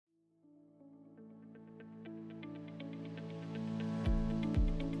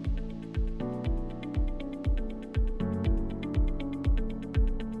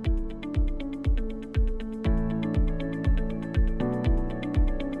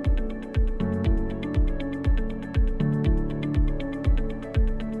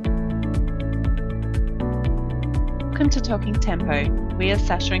to Talking Tempo. We are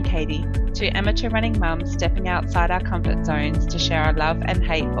Sasha and Katie, two amateur running mums stepping outside our comfort zones to share our love and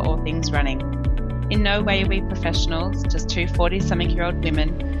hate for all things running. In no way are we professionals, just two 40-something-year-old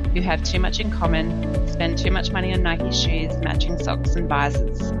women who have too much in common, spend too much money on Nike shoes, matching socks and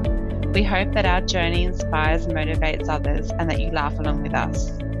visors. We hope that our journey inspires and motivates others and that you laugh along with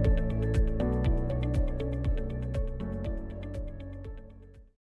us.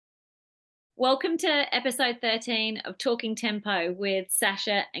 Welcome to episode 13 of Talking Tempo with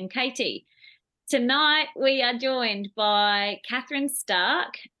Sasha and Katie. Tonight we are joined by Katherine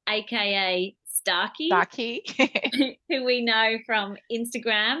Stark, aka Starky, who we know from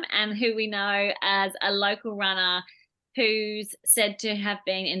Instagram and who we know as a local runner who's said to have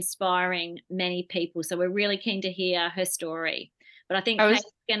been inspiring many people. So we're really keen to hear her story. But I think Kate's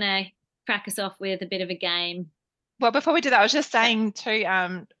going to crack us off with a bit of a game. Well, before we do that, I was just saying to,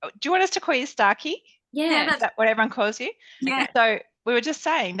 do you want us to call you Starky? Yeah. Is that what everyone calls you? Yeah. So we were just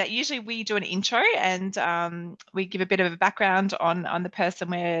saying that usually we do an intro and we give a bit of a background on the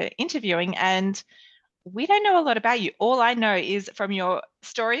person we're interviewing, and we don't know a lot about you. All I know is from your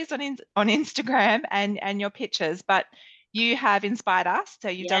stories on Instagram and your pictures, but you have inspired us. So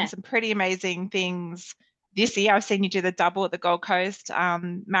you've done some pretty amazing things this year. I've seen you do the double at the Gold Coast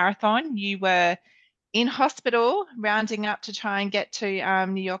Marathon. You were in hospital rounding up to try and get to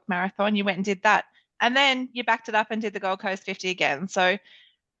New York Marathon. You went and did that. And then you backed it up and did the Gold Coast 50 again. So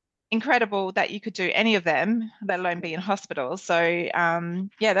incredible that you could do any of them, let alone be in hospital. So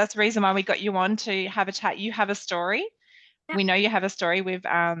that's the reason why we got you on to have a chat. You have a story. Yep. We know you have a story. We've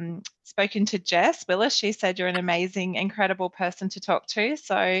spoken to Jess Willis. She said you're an amazing, incredible person to talk to.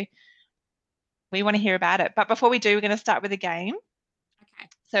 So we want to hear about it. But before we do, we're going to start with a game. Okay.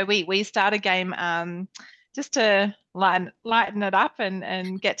 So we start a game just to lighten it up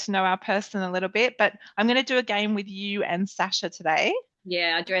and get to know our person a little bit. But I'm going to do a game with you and Sasha today.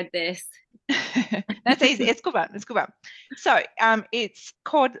 Yeah, I dread this. That's easy. It's a good one. It's a good one. So it's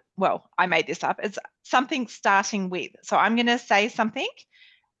called, well, I made this up. It's something starting with. So I'm going to say something.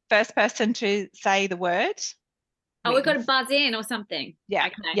 First person to say the word. Oh, we've got to buzz in or something. Yeah.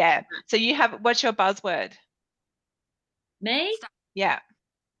 Okay. Yeah. So you have, what's your buzzword? Me? Yeah.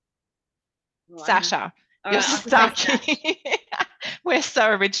 Well, Sasha. All You're right, Starky. We're so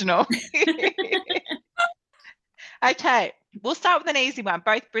original. Okay. We'll start with an easy one.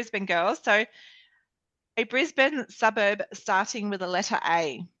 Both Brisbane girls. So a Brisbane suburb starting with the letter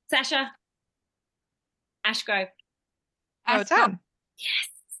A. Sasha. Ashgrove. Well done. Yes.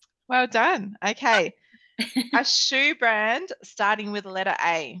 Well done. Okay. A shoe brand starting with the letter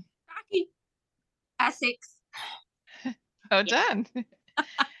A. Starky. Essex. Well done.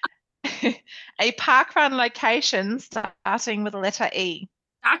 A parkrun location starting with the letter E.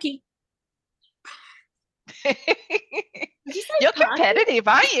 Starky. You're competitive,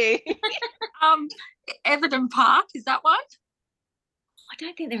 aren't you? Everton Park, is that one? I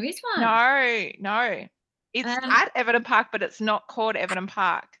don't think there is one. No. It's at Everton Park, but it's not called Everton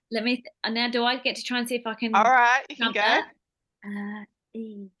Park. Let me. Now, do I get to try and see if I can? All right, you can go. That?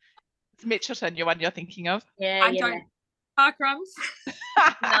 It's Mitchelton, your one you're thinking of. Yeah, I don't. Park runs.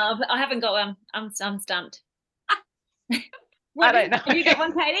 No, I haven't got one. I'm stumped. I don't know. Have you got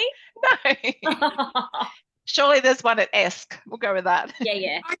one, Katie? No. Surely there's one at Esk. We'll go with that.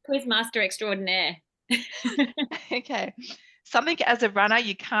 Yeah. Quizmaster extraordinaire. Okay. Something as a runner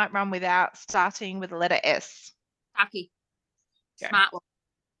you can't run without starting with the letter S. Starky. Smart one.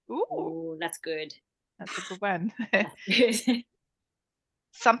 Ooh, that's good. That's a good one. That's good.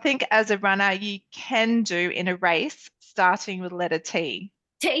 Something as a runner you can do in a race starting with the letter T.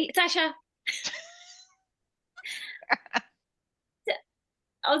 Sasha.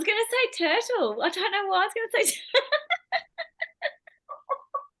 I was going to say turtle. I don't know why I was going to say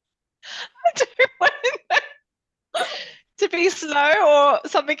I don't want to know. To be slow or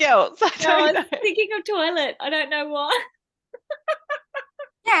something else? I don't know. Thinking of toilet. I don't know why.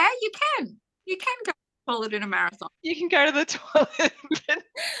 Yeah, you can. You can go to the toilet in a marathon. You can go to the toilet.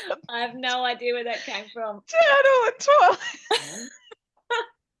 I have no idea where that came from. Turtle and toilet.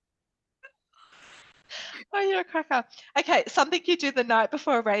 Oh, you're a cracker. Okay, something you do the night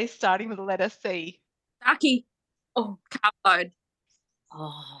before a race starting with the letter C. Starky. Oh, carb load.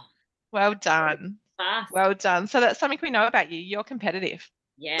 Oh, well done. Fast. Well done. So that's something we know about you. You're competitive.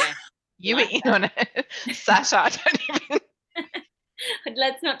 Yeah. You were in on it. Sasha, I don't even.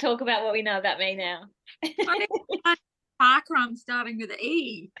 Let's not talk about what we know about me now. Park run starting with an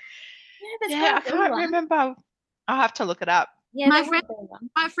E. Yeah, I can't remember. I'll have to look it up. Yeah, my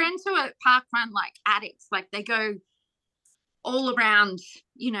friends who are park run like addicts, like they go all around,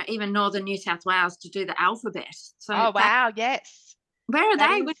 even northern New South Wales to do the alphabet. So Oh, wow. Yes. where are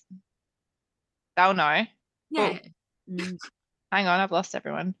That they? is, they'll know. Yeah. Oh, hang on. I've lost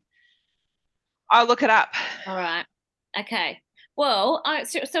everyone. I'll look it up. All right. Okay. Well,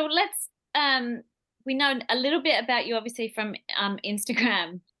 so let's we know a little bit about you obviously from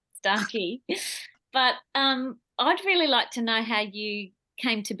Instagram, Starkey. But I'd really like to know how you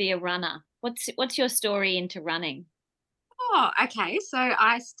came to be a runner. What's your story into running? Oh, okay. So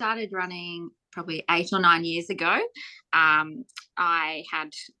I started running probably 8 or 9 years ago. I had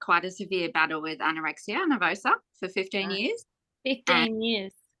quite a severe battle with anorexia nervosa for 15 Right. years. 15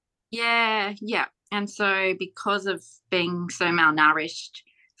 years. Yeah, yeah. And so because of being so malnourished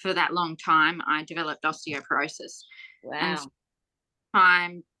for that long time, I developed osteoporosis. And Wow.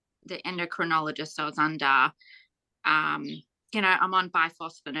 time the endocrinologist I was under, I'm on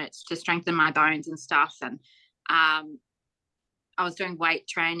biphosphonates to strengthen my bones and stuff. And I was doing weight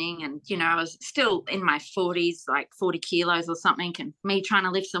training and, I was still in my 40s, like 40 kilos or something, and me trying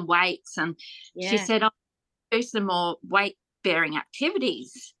to lift some weights. And she said, I'll do some more weight bearing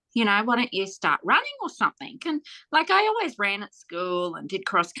activities. Why don't you start running or something? And like I always ran at school and did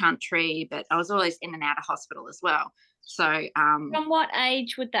cross country, but I was always in and out of hospital as well. So From what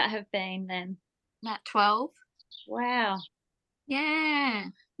age would that have been then? at 12. Wow. Yeah.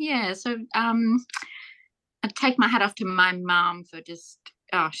 Yeah. So I take my hat off to my mum for just,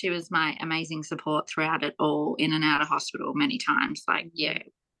 she was my amazing support throughout it all, in and out of hospital many times. Like, yeah,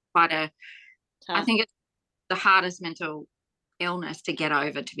 quite a, I think it's the hardest mental illness to get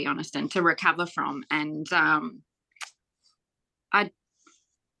over, to be honest, and to recover from. And I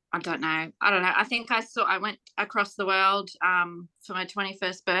don't know. I think I went across the world for my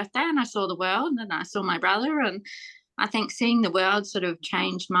 21st birthday, and I saw the world, and I saw my brother, and I think seeing the world sort of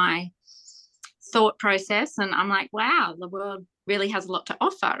changed my thought process. And I'm like, wow, the world really has a lot to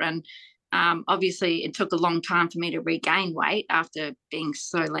offer. And obviously it took a long time for me to regain weight after being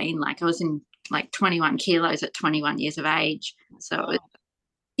so lean. Like I was in like 21 kilos at 21 years of age. So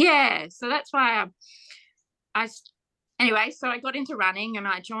yeah, so that's why anyway, so I got into running and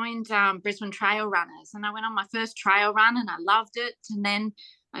I joined Brisbane Trail Runners, and I went on my first trail run and I loved it. And then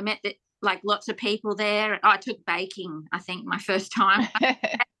I met lots of people there. I took baking, I think, my first time.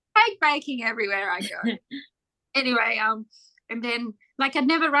 I baking everywhere I go. Anyway, and then I'd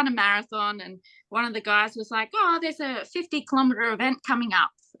never run a marathon, and one of the guys was like, "Oh, there's a 50-kilometer event coming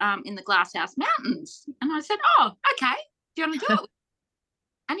up in the Glasshouse Mountains," and I said, "Oh, okay. Do you want to do it?"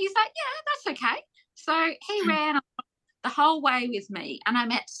 And he's like, "Yeah, that's okay." So he ran the whole way with me, and I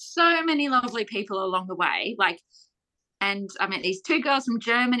met so many lovely people along the way. And I met these two girls from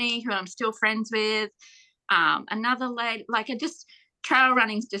Germany who I'm still friends with. Another lady, trail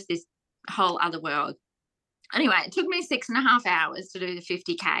running's just this whole other world. Anyway, it took me 6.5 hours to do the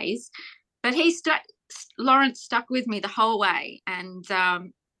 50 Ks, but Lawrence stuck with me the whole way. And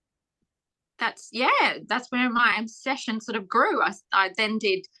that's where my obsession sort of grew. I then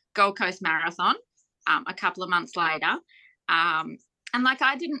did Gold Coast Marathon a couple of months later. And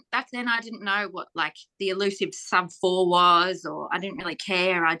I didn't know what the elusive sub-4 was, or I didn't really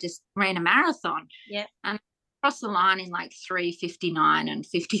care. I just ran a marathon. Yeah. And crossed the line in 3:59 and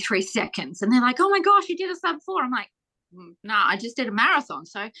 53 seconds. And they're like, "Oh my gosh, you did a sub-4." I'm like, "No, I just did a marathon."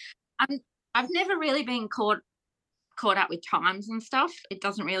 So I've never really been caught up with times and stuff. It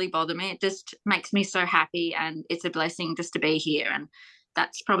doesn't really bother me. It just makes me so happy, and it's a blessing just to be here. And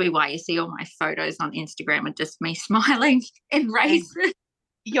that's probably why you see all my photos on Instagram are just me smiling in races.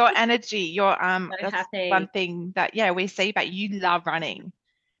 Your energy, your that's happy. one thing that we see, but you love running.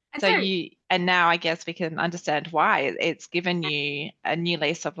 And now I guess we can understand why it's given you a new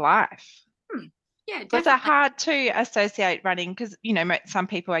lease of life. Yeah, definitely. Was it hard to associate running? Because, some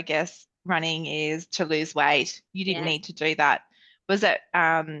people, I guess, running is to lose weight. You didn't need to do that. Was it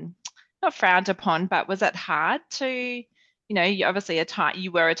not frowned upon, but was it hard to, you obviously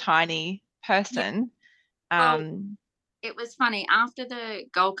you were a tiny person. Yeah. Well, it was funny. After the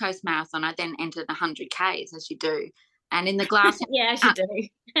Gold Coast Marathon, I then entered 100 Ks, as you do. And in the glass. Yeah, as you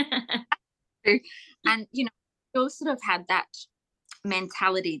do. And, you all sort of had that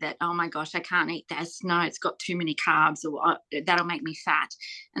mentality that, oh my gosh, I can't eat this. No, it's got too many carbs, or that'll make me fat.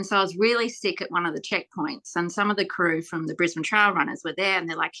 And so I was really sick at one of the checkpoints, and some of the crew from the Brisbane Trail Runners were there, and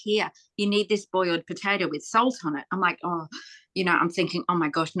they're like, "Here, you need this boiled potato with salt on it." I'm like, oh, I'm thinking, oh my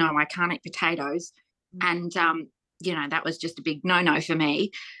gosh, no, I can't eat potatoes. And, that was just a big no-no for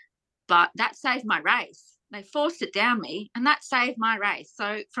me. But that saved my race. They forced it down me, and that saved my race.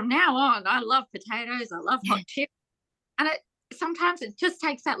 So from now on, I love potatoes. I love hot chips. And sometimes it just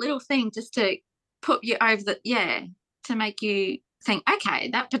takes that little thing just to put you over to make you think, okay,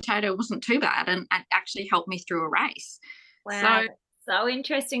 that potato wasn't too bad, and actually helped me through a race. Wow, so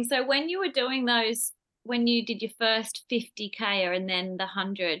interesting. So when you were doing those, when you did your first 50K and then the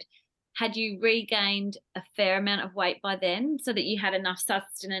 100, had you regained a fair amount of weight by then so that you had enough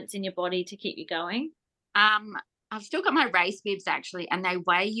sustenance in your body to keep you going? I've still got my race bibs actually, and they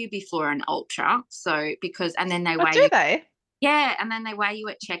weigh you before an ultra. So and then they weigh do you. they? Yeah, and then they weigh you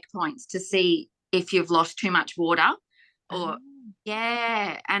at checkpoints to see if you've lost too much water or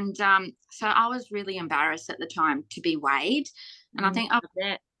yeah. And so I was really embarrassed at the time to be weighed. And I think I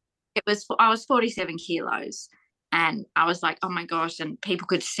was 47 kilos, and I was like, oh my gosh, and people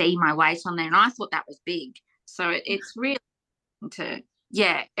could see my weight on there, and I thought that was big. So it's really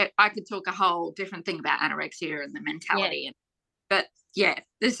I could talk a whole different thing about anorexia and the mentality. Yeah. But yeah,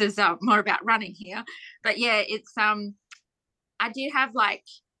 this is more about running here. But yeah, it's I did have like,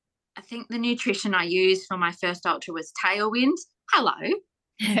 I think the nutrition I used for my first ultra was Tailwind. Hello.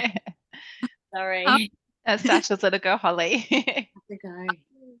 Sorry. That's Sasha's little girl, Holly.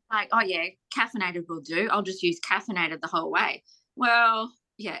 Like, oh yeah, caffeinated will do. I'll just use caffeinated the whole way. Well,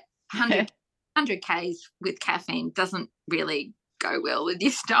 yeah, 100 Ks with caffeine doesn't really go well with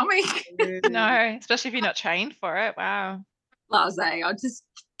your stomach. No, especially if you're not trained for it. Wow. Laissez, I'll just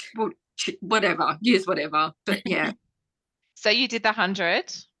whatever, use whatever. But yeah. So you did the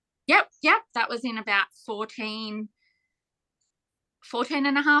 100? Yep. That was in about 14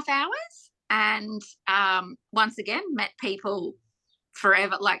 and a half hours. And once again, met people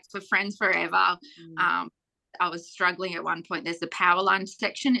forever, like for friends forever. I was struggling at one point. There's the power line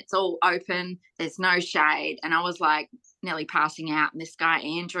section. It's all open. There's no shade. And I was like nearly passing out. And this guy,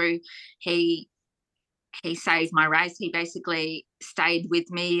 Andrew, he saved my race. He basically stayed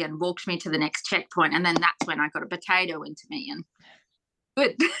with me and walked me to the next checkpoint. And then that's when I got a potato into me. And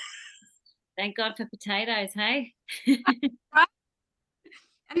good. Thank God for potatoes, hey? Right.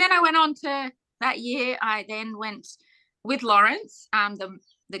 And then I went on to that year. I then went with Lawrence,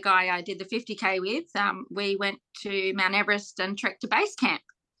 the guy I did the 50K with. We went to Mount Everest and trekked to base camp.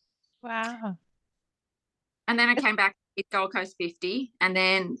 Wow. And then I came back with Gold Coast 50. And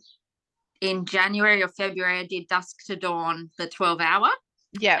then in January or February, I did Dusk to Dawn, the 12-hour.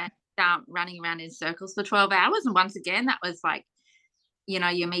 Yeah. Running around in circles for 12 hours. And once again, that was like, you know,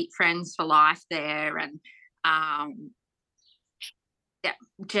 you meet friends for life there. And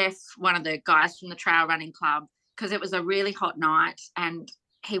Jeff, one of the guys from the trail running club, because it was a really hot night, and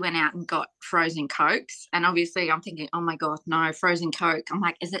he went out and got frozen Cokes. And obviously I'm thinking, oh my God, no, frozen Coke. I'm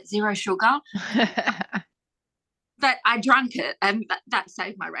like, is it zero sugar? But I drank it, and that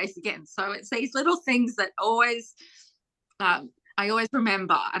saved my race again. So it's these little things that always, I always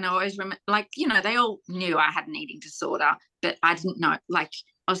remember. And I always remember, like, you know, they all knew I had an eating disorder, but I didn't know, like,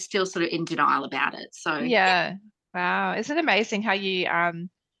 I was still sort of in denial about it. So yeah. Wow. Isn't it amazing how you,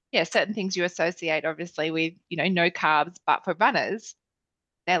 certain things you associate obviously with, you know, no carbs, but for runners,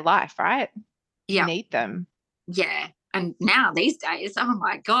 their life, right? You need them. Yeah. And now these days, oh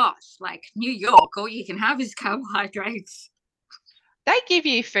my gosh, like New York, all you can have is carbohydrates. They give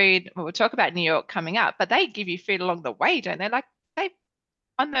you food. Well, we'll talk about New York coming up, but they give you food along the way, don't they? Like they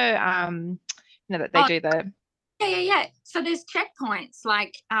on the that they do the. Yeah. So there's checkpoints.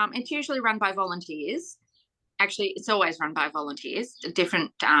 Like it's usually run by volunteers. Actually, it's always run by volunteers,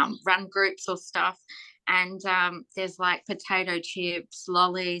 different run groups or stuff. And there's like potato chips,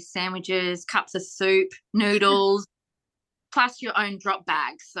 lollies, sandwiches, cups of soup, noodles, plus your own drop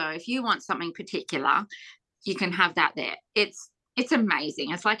bag. So if you want something particular, you can have that there. It's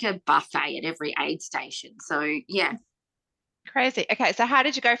amazing. It's like a buffet at every aid station. So yeah. Crazy. Okay, so how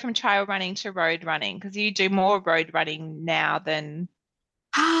did you go from trail running to road running? Because you do more road running now than.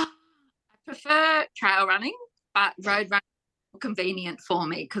 I prefer trail running, but road running is more convenient for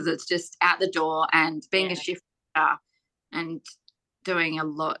me because it's just out the door, and being a shifter and doing a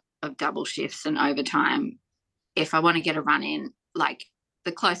lot of double shifts and overtime. If I want to get a run in, like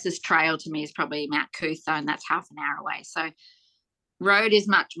the closest trail to me is probably Mount Cootha, and that's half an hour away. So road is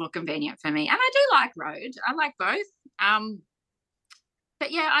much more convenient for me. And I do like road. I like both.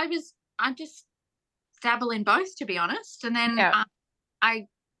 But yeah, I just dabble in both, to be honest. And then I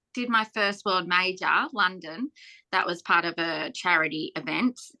did my first world major, London. That was part of a charity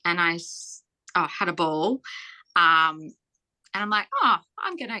event, and I had a ball. And I'm like,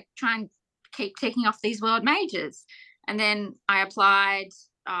 I'm going to try and keep ticking off these world majors. And then I applied.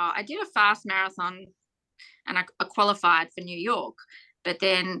 I did a fast marathon, and I qualified for New York. But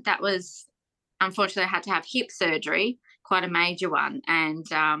then that was, unfortunately, I had to have hip surgery, quite a major one. And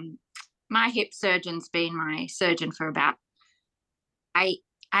my hip surgeon's been my surgeon for about eight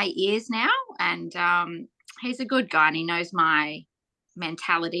years now. And he's a good guy and he knows my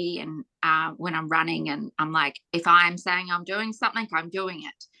mentality and when I'm running, and I'm like, if I'm saying I'm doing something, I'm doing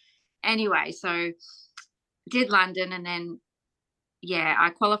it. Anyway, so did London, and then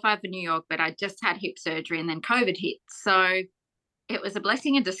I qualified for New York, but I just had hip surgery and then COVID hit. So it was a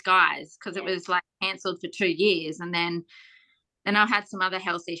blessing in disguise, because it was like cancelled for 2 years, and then I've had some other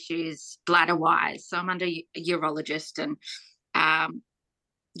health issues bladder wise, so I'm under a urologist, and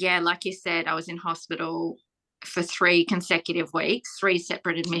like you said, I was in hospital for 3 consecutive weeks, 3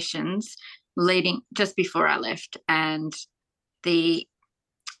 separate admissions leading just before I left. And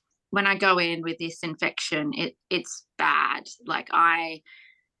when I go in with this infection, it's bad. Like I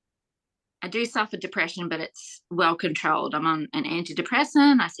do suffer depression, but it's well controlled. I'm on an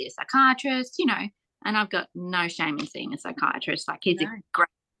antidepressant. I see a psychiatrist, and I've got no shame in seeing a psychiatrist. Like he's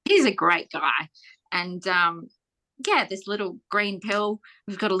a great guy. And this little green pill,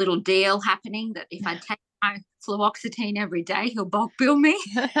 we've got a little deal happening that if I take my fluoxetine every day, he'll bulk bill me.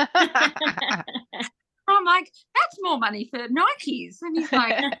 I'm like, that's more money for Nikes. And he's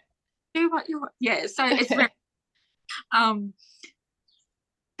like, do what you want. Yeah, so it's very,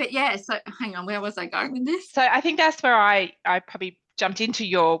 but yeah, so hang on, where was I going with this? So I think that's where I probably jumped into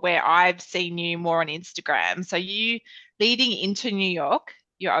where I've seen you more on Instagram. So you leading into New York,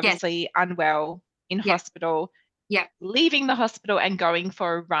 you're obviously unwell in hospital. Yeah. Leaving the hospital and going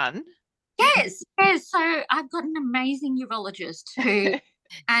for a run. Yes. So I've got an amazing urologist who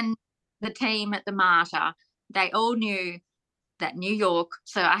and the team at the Mater, they all knew that New York.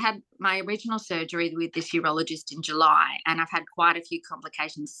 So I had my original surgery with this urologist in July, and I've had quite a few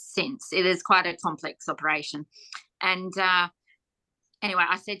complications since. It is quite a complex operation. And anyway,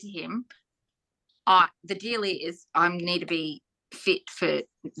 I said to him, the deal is I need to be fit for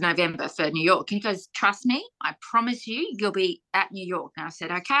November for New York. And he goes, trust me, I promise you'll be at New York. And I said,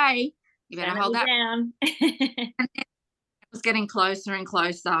 okay, you better hold that down. And it was getting closer and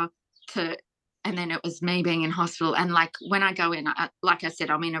closer and then it was me being in hospital. And like when I go in, like I said,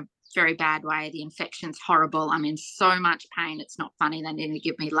 I'm in a very bad way. The infection's horrible. I'm in so much pain. It's not funny. They need to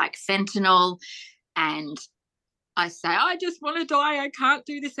give me like fentanyl. And I say, I just want to die. I can't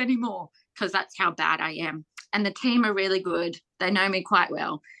do this anymore, because that's how bad I am. And the team are really good. They know me quite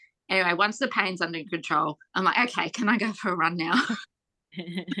well. Anyway, once the pain's under control, I'm like, okay, can I go for a run now?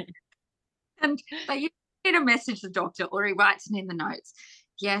 And they need to message the doctor, or he writes it in the notes.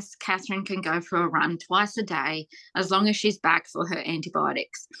 Yes, Katherine can go for a run twice a day as long as she's back for her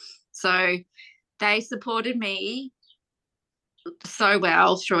antibiotics. So they supported me so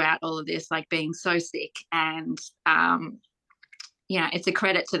well throughout all of this, like being so sick. And it's a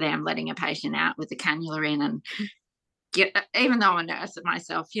credit to them letting a patient out with the cannula in. And even though I'm a nurse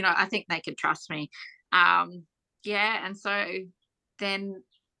myself, I think they could trust me. And so then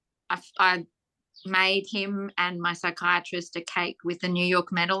I made him and my psychiatrist a cake with the New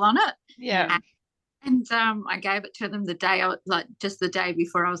York medal on it. Yeah. And I gave it to them the day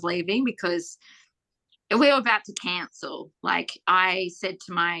before I was leaving, because we were about to cancel. Like I said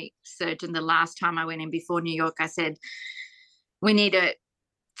to my surgeon the last time I went in before New York, I said, we need to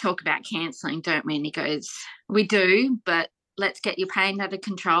talk about cancelling, don't we? And he goes, we do, but let's get your pain under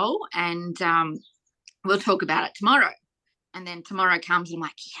control, and we'll talk about it tomorrow. And then tomorrow comes, I'm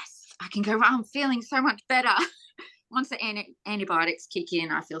like, yes, I can go. I'm feeling so much better. Once the antibiotics kick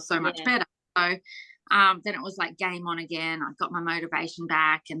in, I feel so much better. So then it was like game on again. I got my motivation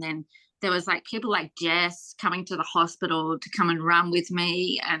back, and then there was like people like Jess coming to the hospital to come and run with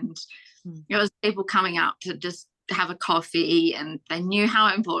me, and it was people coming up to just have a coffee, and they knew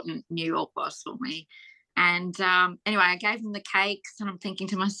how important New York was for me. And anyway, I gave them the cakes, and I'm thinking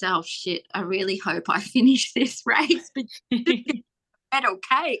to myself, shit, I really hope I finish this race, but medal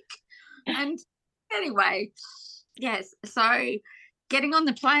cake. And anyway, yes, so getting on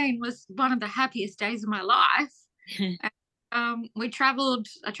the plane was one of the happiest days of my life. And, I traveled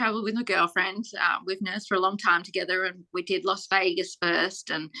with my girlfriend. We've nursed for a long time together, and we did Las Vegas first,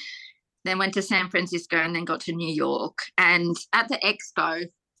 and then went to San Francisco, and then got to New York. And at the expo,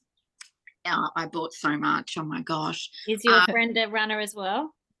 I bought so much. Oh my gosh. Is your friend a runner as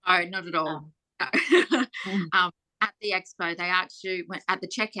well? Oh, not at all. No. At the expo, they actually went at the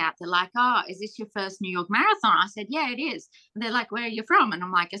checkout. They're like, oh, is this your first New York marathon? I said, yeah, it is. And they're like, where are you from? And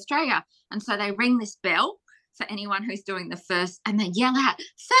I'm like, Australia. And so they ring this bell for anyone who's doing the first, and they yell out,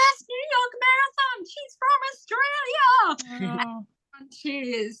 first New York marathon. She's from Australia. Oh. And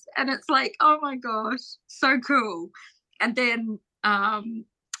cheers. And it's like, oh my gosh, so cool. And then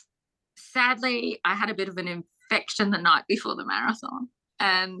sadly, I had a bit of an infection the night before the marathon,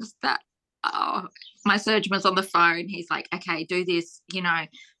 and my surgeon was on the phone. He's like, okay, do this,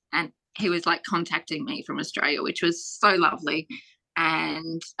 and he was like contacting me from Australia, which was so lovely.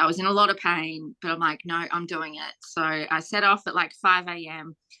 And I was in a lot of pain, but I'm like, no, I'm doing it. So I set off at like 5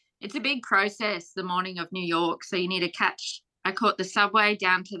 a.m. It's a big process the morning of New York. So you need to catch, I caught the subway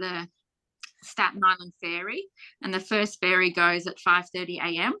down to the Staten Island ferry, and the first ferry goes at 5:30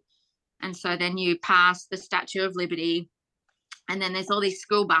 a.m. And so then you pass the Statue of Liberty, and then there's all these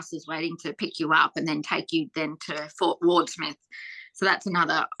school buses waiting to pick you up and then take you then to Fort Wardsmith. So that's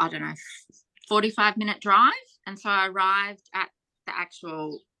another, I don't know, 45-minute drive. And so I arrived at the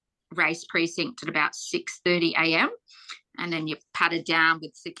actual race precinct at about 6:30 a.m. And then you're patted down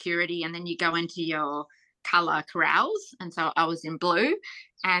with security, and then you go into your colour corrals. And so I was in blue,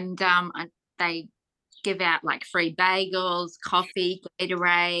 and they give out like free bagels, coffee,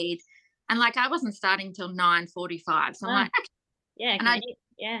 Gatorade. And like I wasn't starting till 9:45. So I'm like, yeah, and I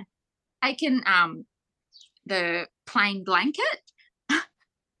taken the plain blanket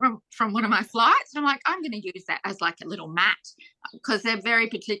from one of my flights. And I'm like, I'm going to use that as like a little mat, because they're very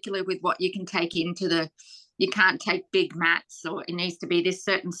particular with what you can take into you can't take big mats, or it needs to be this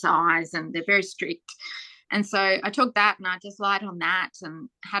certain size, and they're very strict. And so I took that and I just lied on that and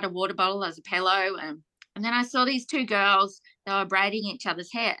had a water bottle as a pillow. And then I saw these two girls, they were braiding each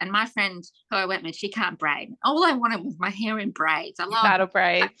other's hair. And my friend who I went with, she can't braid. All I wanted was my hair in braids. I love battle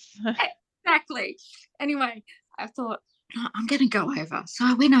braids. Exactly. Anyway, I thought, oh, I'm going to go over. So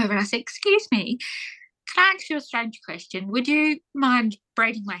I went over and I said, excuse me, can I ask you a strange question? Would you mind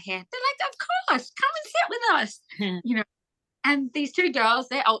braiding my hair? They're like, of course, come and sit with us. You know, and these two girls,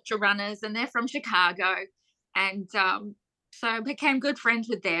 they're ultra runners and they're from Chicago. And so I became good friends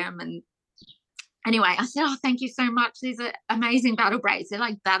with them. And anyway, I said, oh, thank you so much. These are amazing battle braids. They're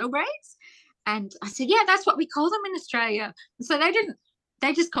like battle braids. And I said, yeah, that's what we call them in Australia. So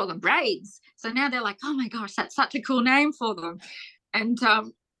they just call them braids. So now they're like, oh my gosh, that's such a cool name for them. And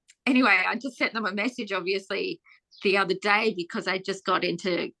anyway, I just sent them a message, obviously, the other day, because I just got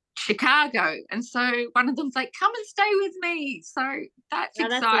into Chicago. And so one of them's like, come and stay with me. So that's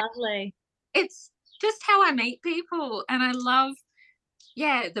exciting. That's lovely. It's just how I meet people. And I love,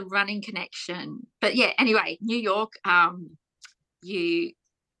 the running connection. But anyway, New York, you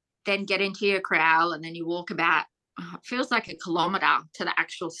then get into your corral and then you walk about, it feels like a kilometre to the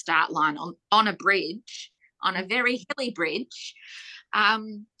actual start line on a bridge, on a very hilly bridge.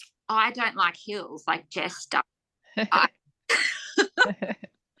 I don't like hills like Jess does.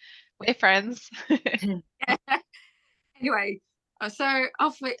 We're friends. Anyway, so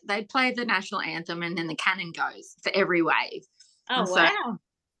they play the national anthem, and then the cannon goes for every wave. Oh, wow.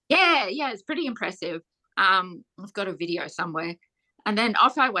 Yeah, it's pretty impressive. I've got a video somewhere. And then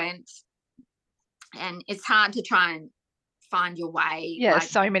off I went, and it's hard to try and find your way. Yeah,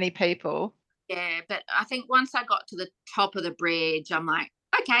 so many people. Yeah, but I think once I got to the top of the bridge, I'm like,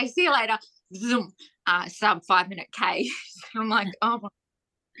 okay, see you later. Zoom, sub 5-minute K. I'm like, oh my,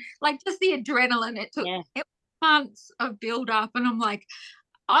 like just the adrenaline it took. It was months of build up, and I'm like,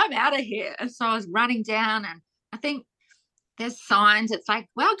 I'm out of here. And so I was running down, and I think there's signs. It's like,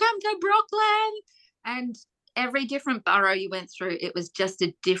 welcome to Brooklyn. And every different borough you went through, it was just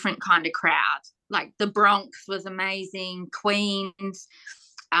a different kind of crowd. Like the Bronx was amazing, Queens.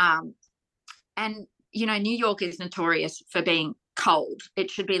 And, New York is notorious for being cold.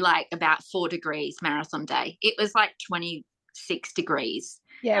 It should be like about 4 degrees marathon day. It was like 26 degrees.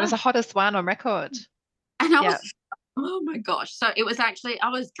 Yeah, it was the hottest one on record. And I was, oh my gosh. So it was actually, I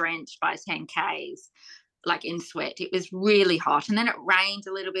was drenched by 10 Ks, like in sweat. It was really hot. And then it rained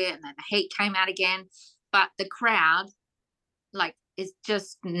a little bit, and then the heat came out again. But the crowd, like, is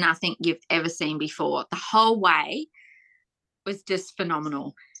just nothing you've ever seen before. The whole way was just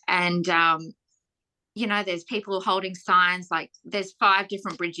phenomenal. And, there's people holding signs, like there's 5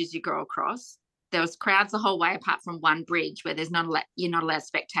 different bridges you go across. There was crowds the whole way apart from one bridge where you're not allowed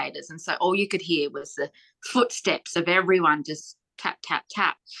spectators. And so all you could hear was the footsteps of everyone just tap, tap,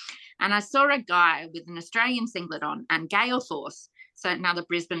 tap. And I saw a guy with an Australian singlet on and Gale Force, so another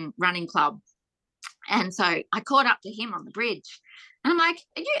Brisbane running club. And so I caught up to him on the bridge. And I'm like,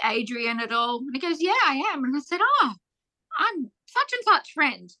 are you Adrian at all? And he goes, yeah, I am. And I said, oh, I'm such and such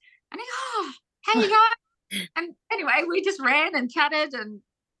friend. And he goes, oh, how you going? And anyway, we just ran and chatted, and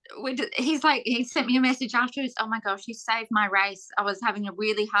he sent me a message afterwards. Oh my gosh, you saved my race. I was having a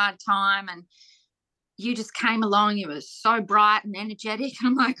really hard time, and you just came along. You were so bright and energetic. And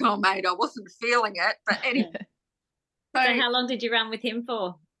I'm like, oh mate, I wasn't feeling it. But anyway. So how long did you run with him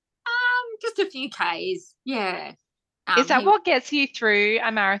for? Just a few Ks. Yeah. Is that what gets you through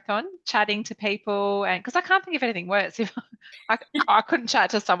a marathon, chatting to people? And because I can't think of anything worse. If I couldn't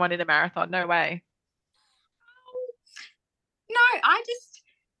chat to someone in a marathon, no way. No,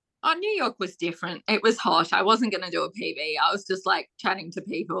 Oh, New York was different. It was hot. I wasn't going to do a PB. I was just like chatting to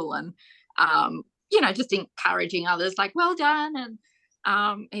people and, just encouraging others, like, well done.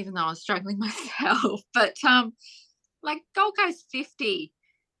 And even though I was struggling myself, but like Gold Coast 50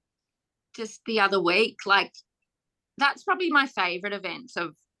 just the other week, like that's probably my favorite event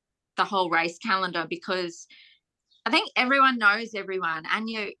of the whole race calendar, because I think everyone knows everyone and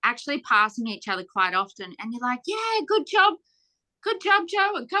you're actually passing each other quite often and you're like, yeah, good job,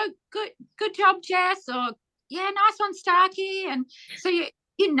 Joe, or good job, Jess, or yeah, nice one, Starkey. And so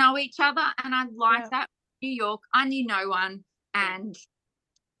you know each other, and I like that. New York, I knew no one, and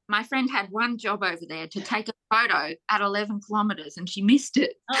my friend had one job over there to take a photo at 11 kilometers, and she missed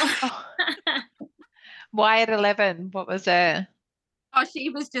it. Oh. Why at 11? What was there? Oh, she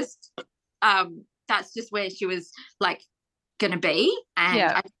was just that's just where she was like going to be, and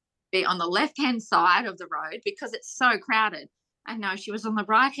I be on the left hand side of the road because it's so crowded. I know she was on the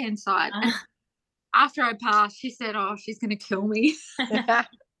right hand side. And after I passed, she said, "Oh, she's going to kill me."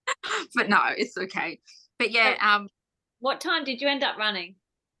 But no, it's okay. But yeah, what time did you end up running?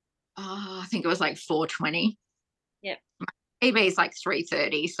 Oh, I think it was like 4:20. Yep. My PB is like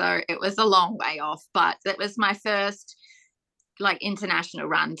 3:30, so it was a long way off. But it was my first like international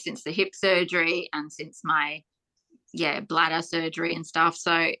run since the hip surgery and since my bladder surgery and stuff.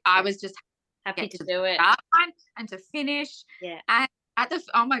 So I was just happy to do it and to finish. Yeah. And at the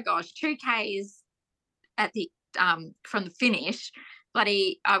 2Ks at the from the finish,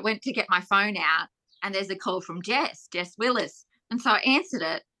 I went to get my phone out and there's a call from Jess Willis, and so I answered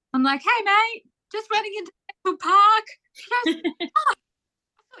it. I'm like, hey mate, just running into Central Park. She goes, oh,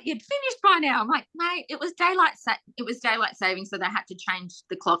 I thought you'd finished by now. I'm like, mate, it was daylight saving, so they had to change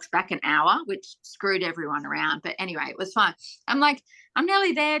the clocks back an hour, which screwed everyone around. But anyway, it was fine. I'm like, I'm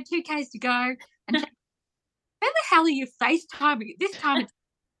nearly there, 2Ks to go. And where the hell are you FaceTiming at this time?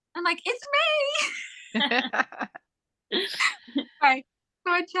 I'm like, it's me. Right.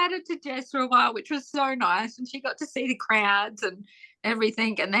 So I chatted to Jess for a while, which was so nice, and she got to see the crowds and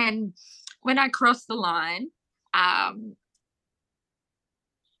everything. And then when I crossed the line, I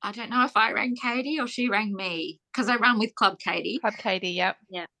don't know if I rang Katie or she rang me, because I run with Club Katie. Club Katie, yep.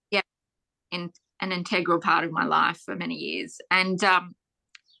 Yeah. In an integral part of my life for many years. And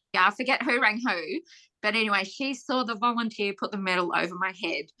I forget who rang who, but anyway, she saw the volunteer put the medal over my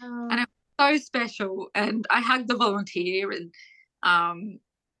head. Oh. And it was so special. And I hugged the volunteer and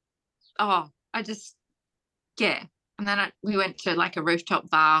I just, yeah. And then we went to like a rooftop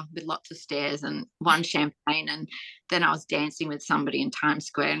bar with lots of stairs and one champagne, and then I was dancing with somebody in Times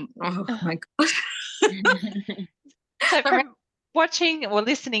Square. And, oh my gosh. So from watching or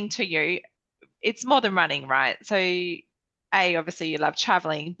listening to you, it's more than running, right? So obviously you love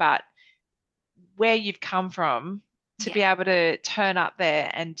traveling, but where you've come from to be able to turn up there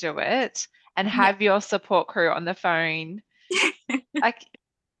and do it and have your support crew on the phone, like,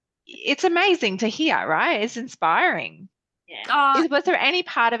 it's amazing to hear, right? It's inspiring. Yeah. Was there any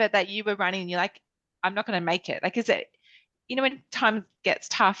part of it that you were running and you're like, I'm not going to make it? Like, is it, when time gets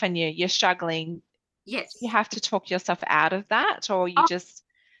tough and you're struggling, yes, you have to talk yourself out of that, or you just...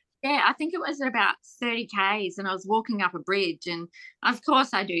 Yeah, I think it was about 30 Ks and I was walking up a bridge, and of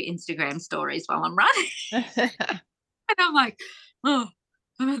course I do Instagram stories while I'm running. And I'm like, oh,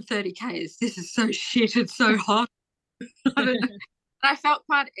 I'm at 30 Ks. This is so shit. It's so hot. I felt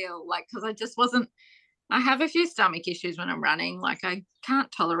quite ill, like, because I just wasn't, I have a few stomach issues when I'm running. Like, I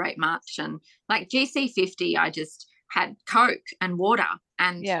can't tolerate much. And like GC50, I just had Coke and water.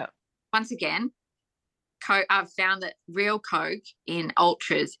 And once again, Coke, I've found that real Coke in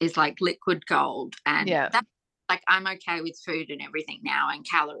ultras is like liquid gold. And that, like, I'm okay with food and everything now and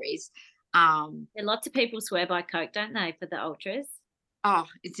calories. Lots of people swear by Coke, don't they, for the ultras? Oh,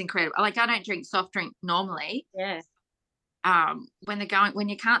 it's incredible. Like, I don't drink soft drink normally. Yeah. When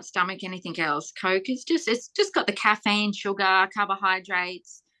you can't stomach anything else, Coke is it's just got the caffeine, sugar,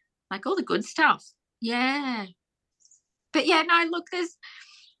 carbohydrates, like all the good stuff. Yeah. But yeah, no, look,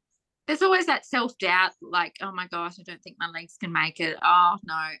 there's always that self-doubt, like, oh my gosh, I don't think my legs can make it. Oh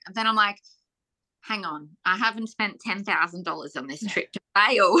no. And then I'm like, hang on, I haven't spent $10,000 on this trip to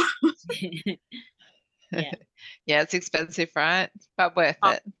fail. Yeah, it's expensive, right? But worth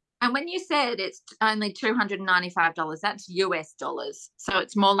it. And when you said it's only $295, that's US dollars. So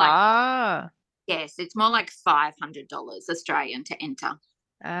it's more like, yes, it's more like $500 Australian to enter.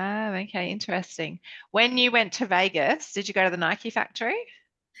 Okay, interesting. When you went to Vegas, did you go to the Nike factory?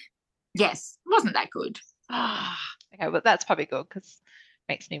 Yes, wasn't that good. Okay, well, that's probably good because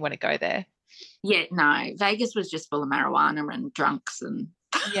it makes me want to go there. Yeah, no, Vegas was just full of marijuana and drunks and...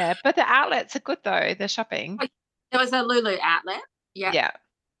 Yeah, but the outlets are good though, the shopping. There was a Lulu outlet. Yeah.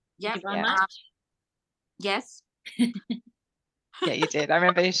 Yep. Did you run much? Yes. Yeah, you did. I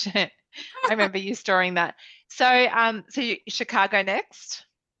remember I remember you storing that. So Chicago next.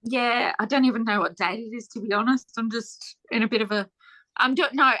 Yeah, I don't even know what date it is, to be honest. I'm just in a bit of a I'm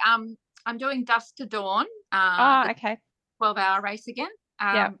doing dusk to dawn, Oh, the okay. 12-hour race again.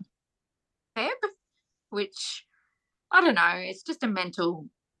 Yeah. Feb, which I don't know, it's just a mental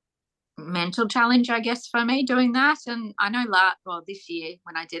challenge, I guess, for me doing that. And I know this year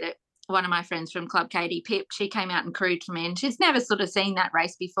when I did it, one of my friends from Club Katie, Pip, she came out and crewed for me, and she's never sort of seen that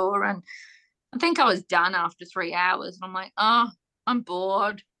race before. And I think I was done after 3 hours. And I'm like, oh, I'm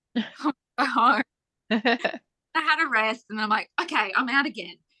bored. I'll go home. I had a rest, and I'm like, okay, I'm out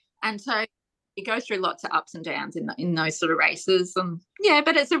again. And so you go through lots of ups and downs in those sort of races. And yeah,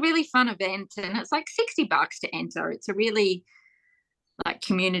 but it's a really fun event, and it's like $60 to enter. It's a really like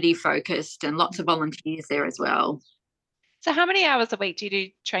community focused, and lots of volunteers there as well. So how many hours a week do you do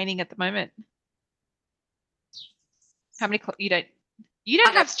training at the moment? How many you don't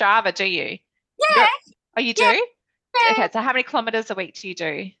have Strava, do you? Yeah. Oh, you do? Yeah. Okay, so how many kilometers a week do you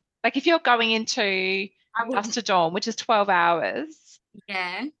do? Like if you're going into dusk to dawn, which is 12 hours.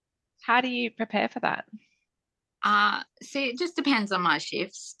 Yeah. How do you prepare for that? See, it just depends on my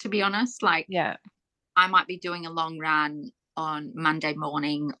shifts, to be honest. Like, yeah, I might be doing a long run on Monday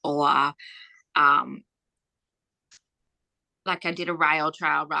morning, or like I did a rail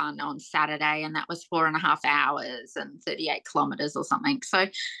trail run on Saturday, and that was 4.5 hours and 38 kilometers or something. So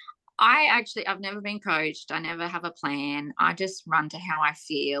I've never been coached. I never have a plan. I just run to how I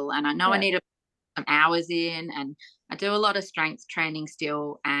feel, and I know I need to put some hours in, and I do a lot of strength training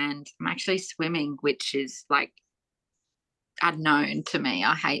still, and I'm actually swimming, which is like unknown to me.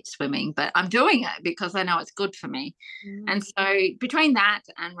 I hate swimming, but I'm doing it because I know it's good for me. And so between that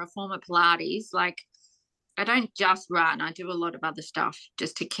and reformer Pilates, like I don't just run, I do a lot of other stuff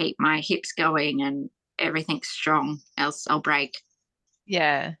just to keep my hips going and everything strong, else I'll break.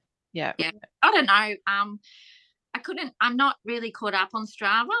 Yeah. I don't know. I'm not really caught up on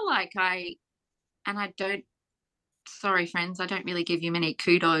Strava. Sorry friends, I don't really give you many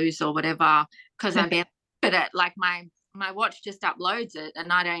kudos or whatever, because I bet it. Like my watch just uploads it,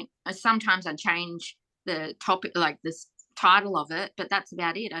 and sometimes I change the topic, like this title of it, but that's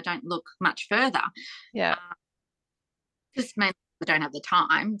about it. I don't look much further. Yeah. Just means I don't have the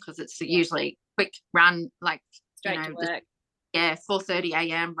time, because it's usually quick run, like straight to work. 4:30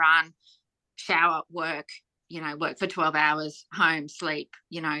 a.m. run, shower, work, work for 12 hours, home, sleep,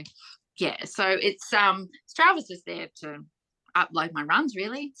 so it's Strava's just there to upload my runs,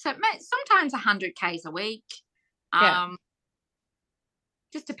 really. So sometimes 100 Ks a week.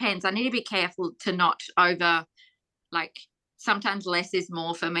 Just depends. I need to be careful to not over, like, sometimes less is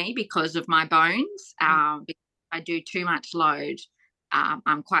more for me because of my bones. Because I do too much load,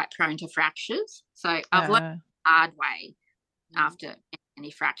 I'm quite prone to fractures. So I've learned the hard way after any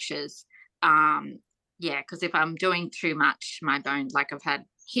fractures. Because if I'm doing too much, my bones, like I've had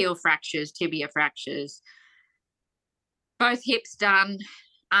heel fractures, tibia fractures, both hips done,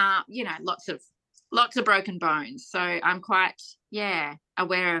 lots of broken bones. So I'm quite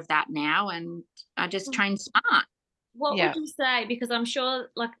aware of that now, and I just train smart. What would you say, because I'm sure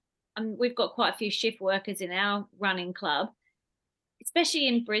we've got quite a few shift workers in our running club, especially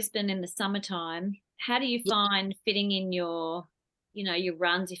in Brisbane in the summertime. How do you find fitting in your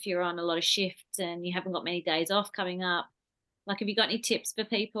runs if you're on a lot of shifts and you haven't got many days off coming up? Like, have you got any tips for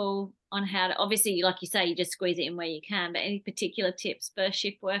people on how to, obviously, like you say, you just squeeze it in where you can, but any particular tips for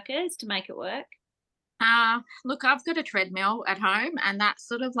shift workers to make it work? Look, I've got a treadmill at home, and that's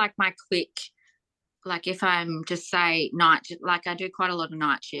sort of like my quick, like if I'm just say night, like I do quite a lot of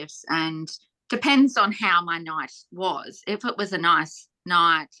night shifts, and depends on how my night was. If it was a nice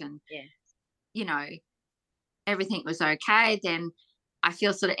night and, everything was okay, then I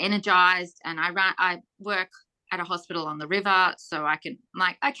feel sort of energized, and I work at a hospital on the river, so I can,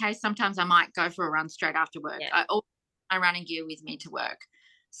 like, okay, sometimes I might go for a run straight after work. I always have my running gear with me to work.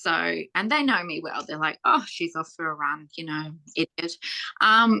 So, and they know me well. They're like, oh, she's off for a run, idiot.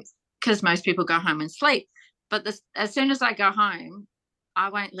 Because most people go home and sleep. But as soon as I go home, I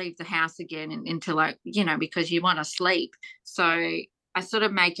won't leave the house again until because you want to sleep. So I sort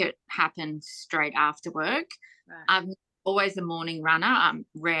of make it happen straight after work. Right. I'm always a morning runner. I'm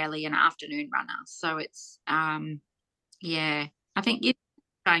rarely an afternoon runner. So it's, I think you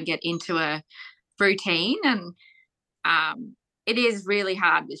try and get into a routine, and it is really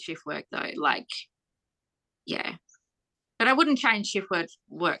hard with shift work though. But I wouldn't change shift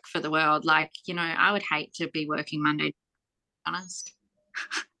work for the world. Like, I would hate to be working Monday, to be honest.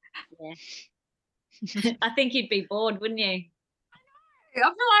 I think you'd be bored, wouldn't you? feel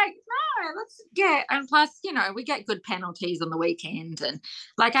like, no, let's get, and plus, we get good penalties on the weekend, and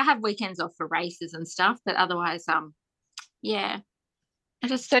like I have weekends off for races and stuff, but otherwise, yeah, I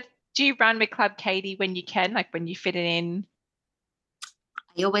just, So do you run with Club Katie when you can, like when you fit it in?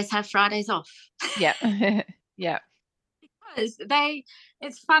 I always have Fridays off. Yeah. Yeah. Because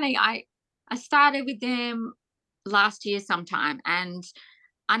it's funny, I started with them last year sometime, and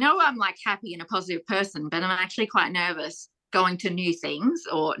I know I'm like happy and a positive person, but I'm actually quite nervous going to new things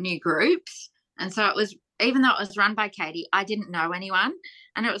or new groups. And so it was, even though it was run by Katie, I didn't know anyone.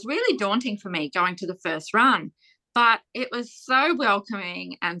 And it was really daunting for me going to the first run. But it was so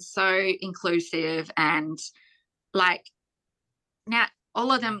welcoming and so inclusive. And like now,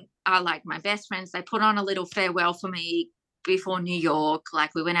 all of them are like my best friends. They put on a little farewell for me before New York.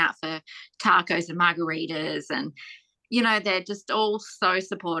 Like we went out for tacos and margaritas, and they're just all so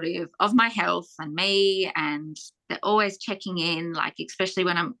supportive of my health and me, and they're always checking in, like especially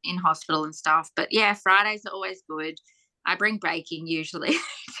when I'm in hospital and stuff. But yeah, Fridays are always good. I bring baking usually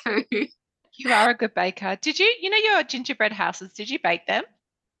too. You are a good baker. Did your gingerbread houses, did you bake them?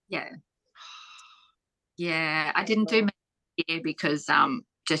 Yeah. Yeah, I didn't do many this year because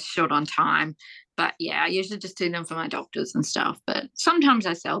just short on time. But yeah, I usually just do them for my doctors and stuff. But sometimes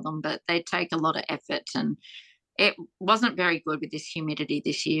I sell them, but they take a lot of effort, and it wasn't very good with this humidity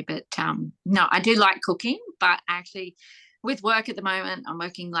this year. But no, I do like cooking, but actually with work at the moment, I'm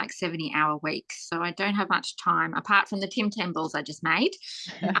working like 70-hour weeks. So I don't have much time apart from the Tim Tam balls I just made.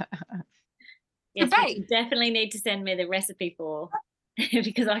 Yes, you definitely need to send me the recipe for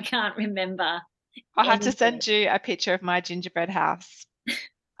because I can't remember. I'll have to send you a picture of my gingerbread house.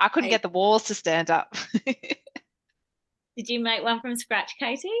 I couldn't get the walls to stand up. Did you make one from scratch,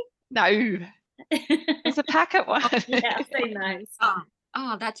 Katie? No. It's a packet one. Yeah, I've seen those.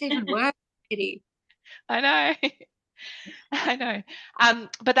 Oh, that's even worse, Katie. I know. I know.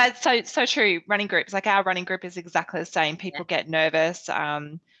 But that's so true. Running groups, like our running group is exactly the same. People get nervous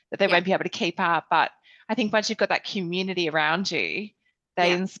that they won't be able to keep up. But I think once you've got that community around you,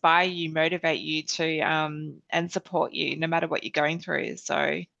 they inspire you, motivate you to and support you no matter what you're going through.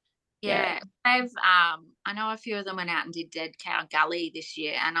 So yeah. They've I know a few of them went out and did Dead Cow Gully this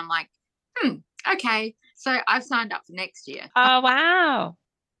year, and I'm like, okay. So I've signed up for next year. Oh wow.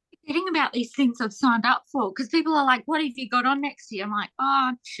 Forgetting about these things I've signed up for, because people are like, what have you got on next year? I'm like,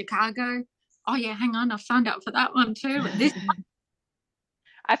 oh, Chicago. Oh yeah, hang on, I've signed up for that one too. And this one.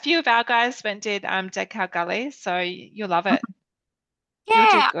 A few of our guys went did Dead Cow Gully, so you'll love it.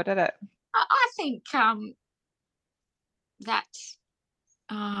 Yeah, you'll do good at it. I think that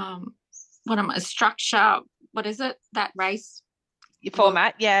what am I structure? What is it? That race Your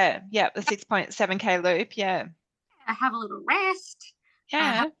format, the 6.7K loop, I have a little rest.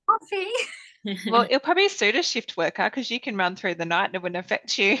 Yeah. Coffee. Well, it'll probably suit a shift worker because you can run through the night and it wouldn't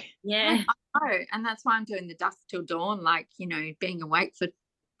affect you. Yeah. I know, and that's why I'm doing the dusk till dawn. Like, being awake for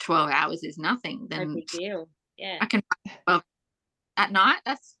 12 hours is nothing. Then no big deal. Yeah. I can, well, at night,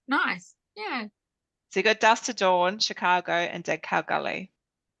 that's nice. Yeah. So you got dusk to dawn, Chicago, and Dead Cow Gully.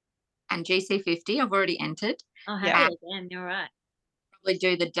 And GC50, I've already entered. Oh, happy again. You're right. Probably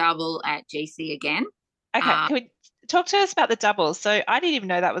do the double at GC again. Okay, can we talk to us about the doubles? So I didn't even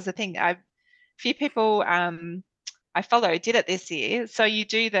know that was a thing. A few people I follow did it this year. So you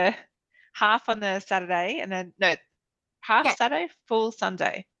do the half on the Saturday and then half Saturday, full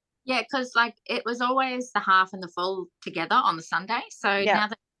Sunday. Yeah, because like it was always the half and the full together on the Sunday. So now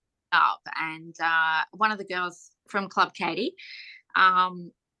that up, and one of the girls from Club Katie,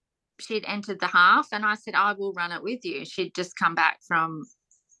 she'd entered the half, and I said, I will run it with you. She'd just come back from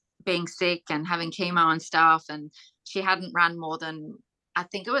being sick and having chemo and stuff, and she hadn't run more than, I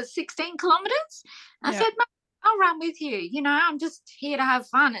think it was 16 kilometers. I said, I'll run with you. I'm just here to have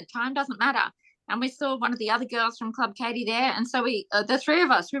fun, and time doesn't matter. And we saw one of the other girls from Club Katie there, and so we, the three of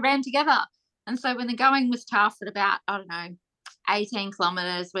us, we ran together. And so when the going was tough at about, I don't know, 18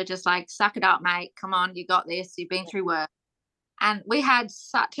 kilometers, we're just like, suck it up, mate. Come on, you got this. You've been through work. And we had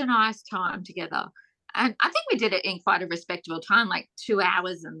such a nice time together. And I think we did it in quite a respectable time, like 2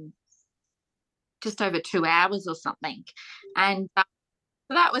 hours and just over 2 hours or something. And so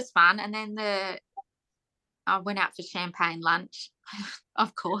that was fun. And then I went out for champagne lunch,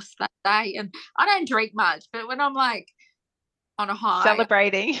 of course, that day. And I don't drink much, but when I'm like on a high.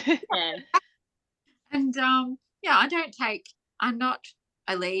 Celebrating. And I'm not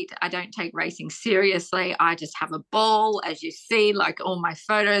elite. I don't take racing seriously. I just have a ball, as you see, like all my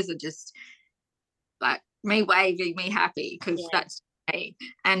photos are just like me waving, me happy, because that's me.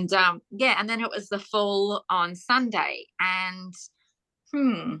 And and then it was the full on Sunday, and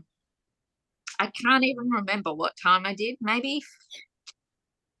I can't even remember what time I did. Maybe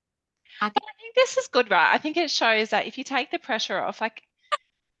I I think this is good, right? I think it shows that if you take the pressure off, like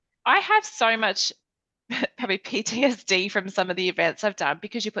I have so much probably PTSD from some of the events I've done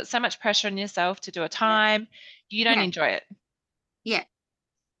because you put so much pressure on yourself to do a time, you don't yeah, enjoy it. yeah.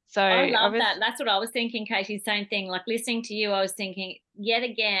 So I I love was, that. That's what I was thinking, Katie. Same thing. Like listening to you, I was thinking, yet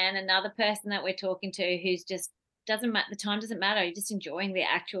again, another person that we're talking to who's just doesn't matter. The time doesn't matter. You're just enjoying the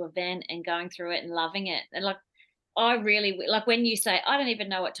actual event and going through it and loving it. And like, I really like when you say, I don't even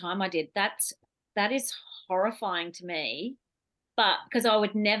know what time I did. That is horrifying to me. But because I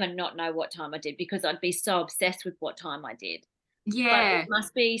would never not know what time I did because I'd be so obsessed with what time I did. But Yeah, it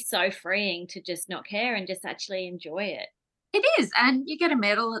must be so freeing to just not care and just actually enjoy it. it is. And you get a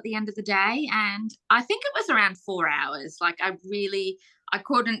medal at the end of the day. And I think it was around 4 hours. Like I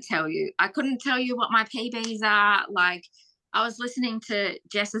couldn't tell you. I couldn't tell you what my PBs are. Like I was listening to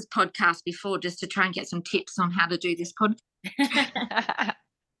Jess's podcast before just to try and get some tips on how to do this podcast.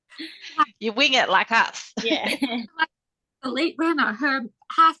 you wing it like us. Yeah. Like, elite runner, her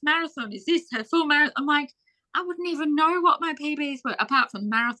half marathon is this, her full marathon. I'm like, I wouldn't even know what my PBs were, apart from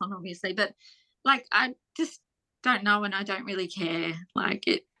marathon, obviously. But like, I just don't know, and I don't really care. Like,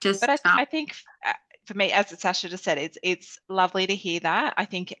 it just. But I think for me, as Sasha just said, it's lovely to hear that. I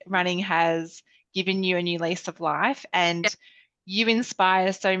think running has given you a new lease of life, Yeah. and you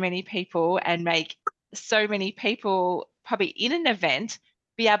inspire so many people and make so many people probably in an event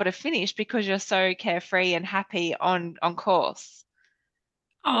be able to finish because you're so carefree and happy on course.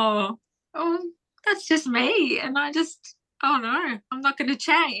 Oh, oh, that's just me, and I just. Oh no, I'm not going to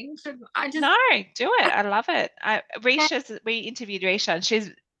change. And I just. No, do it. I love it. We interviewed Risha, and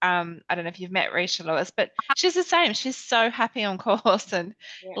she's I don't know if you've met Risha Lewis, but she's the same. She's so happy on course and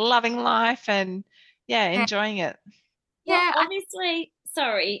Yeah. loving life and yeah, enjoying it. Well, Yeah, obviously,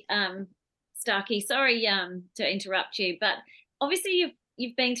 sorry, Starkey, sorry, to interrupt you, but obviously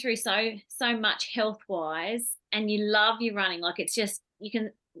you've been through so much health wise, and you love your running. Like it's just you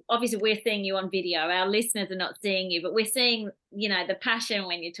can obviously we're seeing you on video. Our listeners are not seeing you, but we're seeing the passion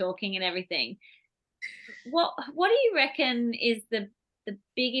when you're talking and everything. What do you reckon is the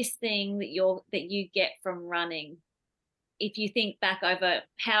biggest thing that you get from running? If you think back over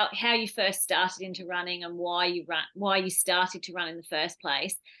how you first started into running and why you started to run in the first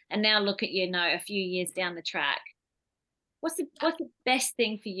place, and now look at a few years down the track, what's the best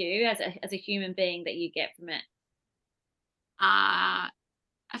thing for you as a human being that you get from it?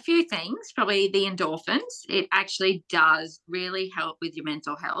 a few things. Probably the endorphins. It actually does really help with your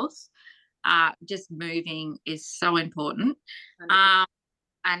mental health. Just moving is so important.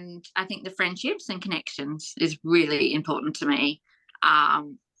 And I think the friendships and connections is really important to me.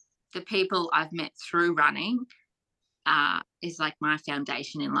 The people I've met through running is like my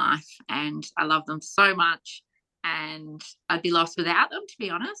foundation in life, and I love them so much, and I'd be lost without them, to be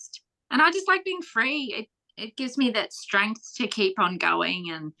honest. And I just like being free. It gives me that strength to keep on going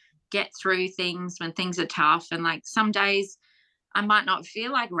and get through things when things are tough. And like some days I might not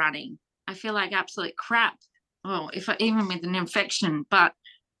feel like running. I feel like absolute crap. Well, even with an infection, but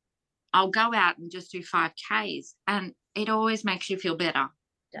I'll go out and just do 5Ks, and it always makes you feel better.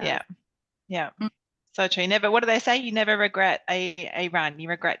 Yeah. Yeah. So true. What do they say? You never regret a run. You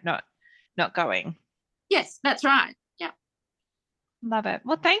regret not going. Yes, that's right. Yeah. Love it.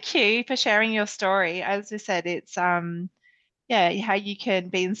 Well, thank you for sharing your story. As I said, it's yeah, how you can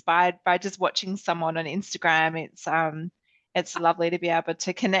be inspired by just watching someone on Instagram. It's lovely to be able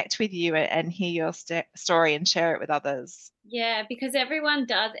to connect with you and hear your story and share it with others. Yeah, because everyone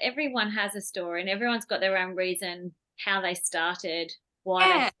has a story, and everyone's got their own reason how they started, why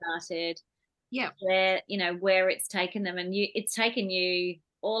they started, Yeah. where it's taken them, and it's taken you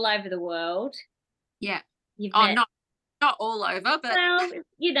all over the world. Yeah. You've met, not all over, but well,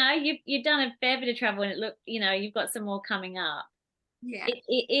 you've done a fair bit of travel, and you've got some more coming up. yeah.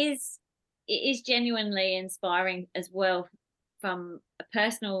 It is genuinely inspiring as well from a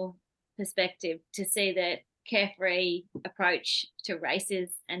personal perspective to see the carefree approach to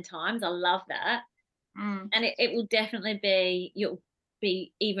races and times. I love that. And it will definitely you'll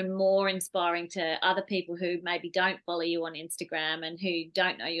be even more inspiring to other people who maybe don't follow you on Instagram and who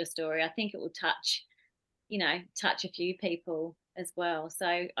don't know your story. I think it will touch a few people as well. So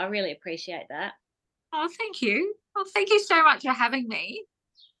I really appreciate that. Oh, thank you. Well, thank you so much for having me.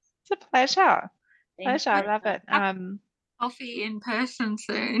 It's a pleasure. I love it. Coffee in person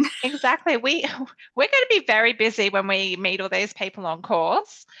soon. Exactly. We're going to be very busy when we meet all these people on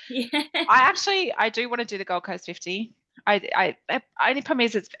course. Yeah. I do want to do the Gold Coast 50. Only problem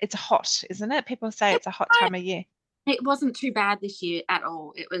is it's hot, isn't it? People say it's a hot time of year. It wasn't too bad this year at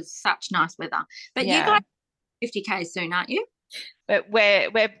all. It was such nice weather. But Yeah. you guys 50K soon, aren't you? But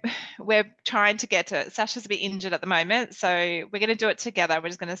we're trying to get to it. Sasha's a bit injured at the moment, so we're going to do it together. We're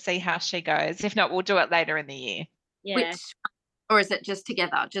just going to see how she goes. If not, we'll do it later in the year. Yeah. Or is it just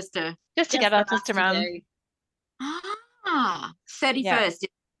together? Just together, just to run. 31st.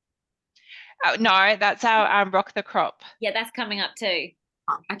 Oh, no, that's our Rock the Crop. Yeah, that's coming up too.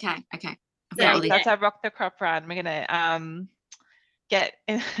 Oh, okay. That's our Rock the Crop run. We're gonna get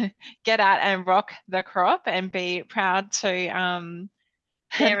out and rock the crop and be proud to and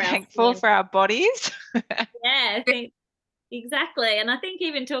thankful for our bodies. Yeah, I think exactly. And I think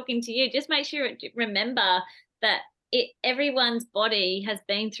even talking to you, just make sure remember that everyone's body has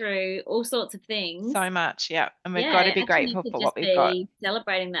been through all sorts of things. So much, yeah. And we've got to be grateful for what we've got.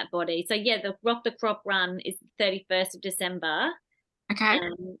 Celebrating that body. So yeah, the Rock the Crop run is 31st of December. Okay.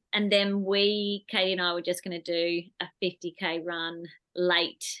 And then Katie and I were just going to do a 50K run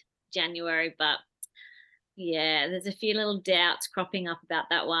late January, but yeah, there's a few little doubts cropping up about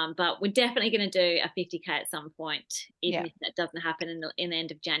that one, but we're definitely going to do a 50K at some point, even if that doesn't happen in the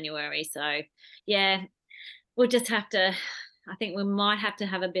end of January. So yeah, we'll just have to, I think we might have to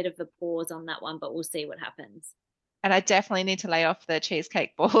have a bit of a pause on that one, but we'll see what happens. And I definitely need to lay off the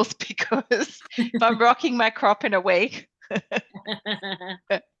cheesecake balls because if I'm rocking my crop in a week,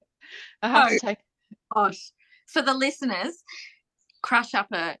 I have to take. Gosh. For the listeners, crush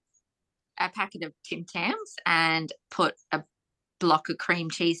up a packet of Tim Tams and put a block of cream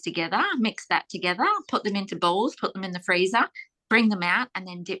cheese together, mix that together, put them into balls, put them in the freezer, bring them out, and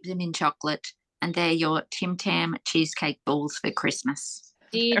then dip them in chocolate. And they're your Tim Tam cheesecake balls for Christmas.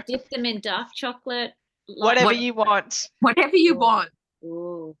 Do you dip them in dark chocolate? Whatever you want. Whatever you want.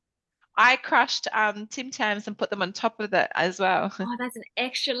 Ooh. I crushed Tim Tams and put them on top of it as well. Oh, that's an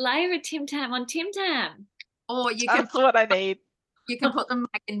extra layer of Tim Tam on Tim Tam. Or you That's what I need. You can put them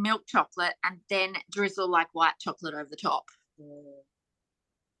like in milk chocolate and then drizzle like white chocolate over the top.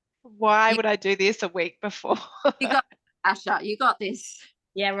 Why would I do this a week before? You got Asha, you got this.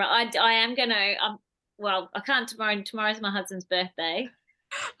 Yeah, right. I am gonna. Well, I can't tomorrow. Tomorrow's my husband's birthday,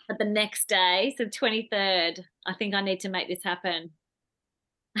 but the next day, so 23rd, I think I need to make this happen.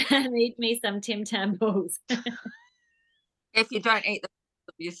 I need me some Tim Tam balls. If you don't eat them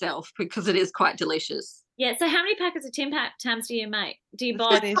yourself, because it is quite delicious. Yeah. So, how many packets of Tim Tams do you make? Do you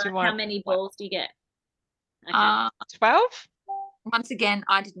buy? How many balls do you get? Okay. 12. Once again,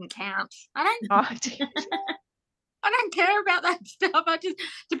 I didn't count. I don't care about that stuff. I just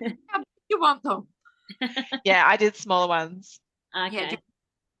how big you want them. Yeah, I did smaller ones. Okay. Yeah,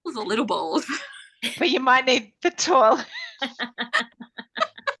 those are little balls. But you might need the toilet.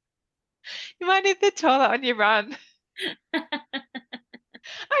 You might need the toilet on your run.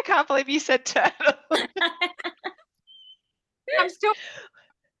 I can't believe you said turtle. I'm still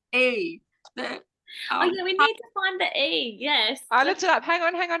E. Oh yeah, we need to find the E. Yes. I looked it up. Hang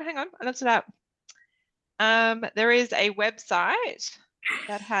on. I looked it up. There is a website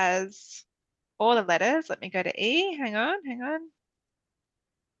that has all the letters. Let me go to E. Hang on.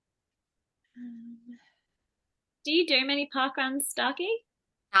 Do you do many park runs, Starkey?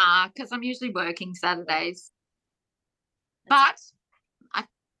 Nah, because I'm usually working Saturdays. But I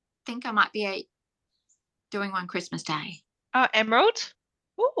think I might be doing one Christmas Day. Oh, Emerald?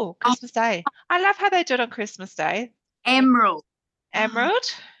 Oh, Christmas Day. I love how they do it on Christmas Day. Emerald.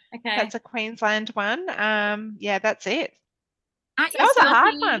 Okay. That's a Queensland one. Yeah, that's it. That was a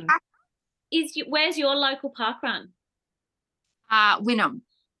hard one. Where's your local park run? Wynnum.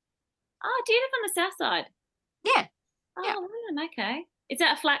 Oh, do you live on the south side? Yeah. Oh, yeah. Wynnum, okay. Is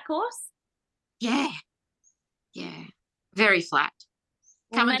that a flat course? Yeah. Very flat.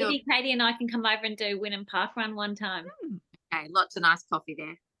 Well, maybe Katie and I can come over and do Wynnum Park Run one time. Okay, lots of nice coffee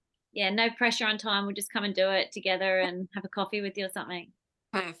there. Yeah, no pressure on time. We'll just come and do it together and have a coffee with you or something.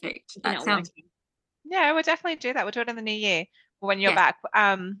 Perfect. That sounds good. Yeah, we'll definitely do that. We'll do it in the new year when you're back.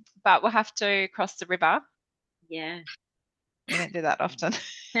 But we'll have to cross the river. Yeah. We don't do that often.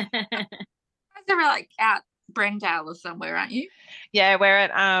 You guys are like out Brendale or somewhere, aren't you? Yeah, we're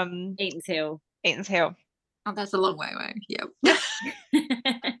at Eaton's Hill. Oh, that's a long way away. Yep.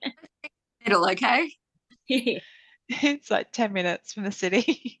 Middle, okay? It's like 10 minutes from the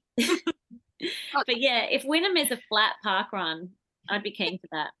city. But yeah, if Wynnum is a flat park run, I'd be keen for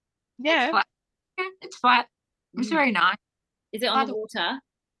that. Yeah. It's flat. It's very nice. Is it on the water?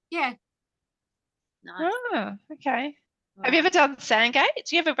 Yeah. Nice. Oh, okay. Right. Have you ever done Sandgate?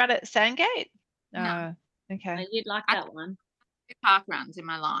 Do you ever run at Sandgate? No. Okay. Oh, you'd like that one. Park runs in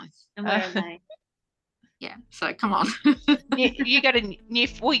my life. And where are they? Yeah, so come on. you go to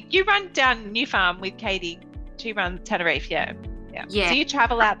you run down New Farm with Katie. She runs Tenerife, yeah. So you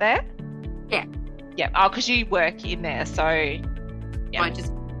travel out there? Yeah. Yeah. Oh, because you work in there, so I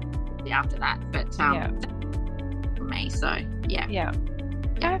just after that, but for me, so yeah.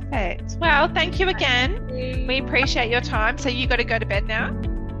 Perfect. Well, thank you again. We appreciate your time. So you got to go to bed now?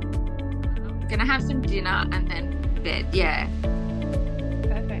 I'm gonna have some dinner and then bed. Yeah.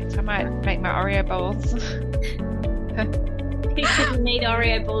 Perfect. I might make my Oreo bowls. You need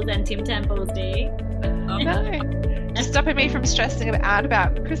Oreo balls and Tim Tam balls, do you? No. Just stopping me from stressing out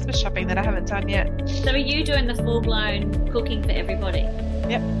about Christmas shopping that I haven't done yet. So are you doing the full-blown cooking for everybody?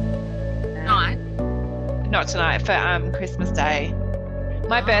 Yep. Night. Not tonight, for Christmas Day.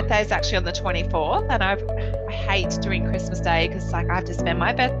 My birthday is actually on the 24th, and I hate doing Christmas Day because I have to spend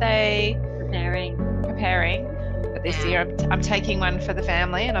my birthday preparing. But this year I'm taking one for the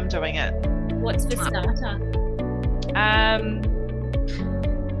family, and I'm doing it. What's for starter?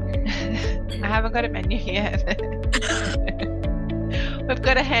 I haven't got a menu yet. We've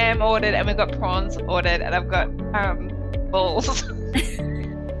got a ham ordered, and we've got prawns ordered, and I've got balls.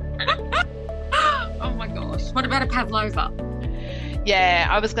 Oh my gosh! What about a pavlova? Yeah,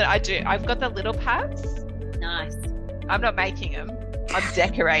 I've got the little pavs. Nice. I'm not making them. I'm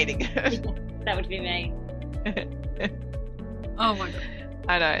decorating them. That would be me. Oh my god.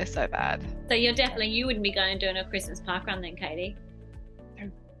 I know, so bad. So you wouldn't be going and doing a Christmas park run then, Katie?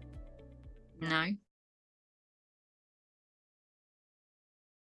 No.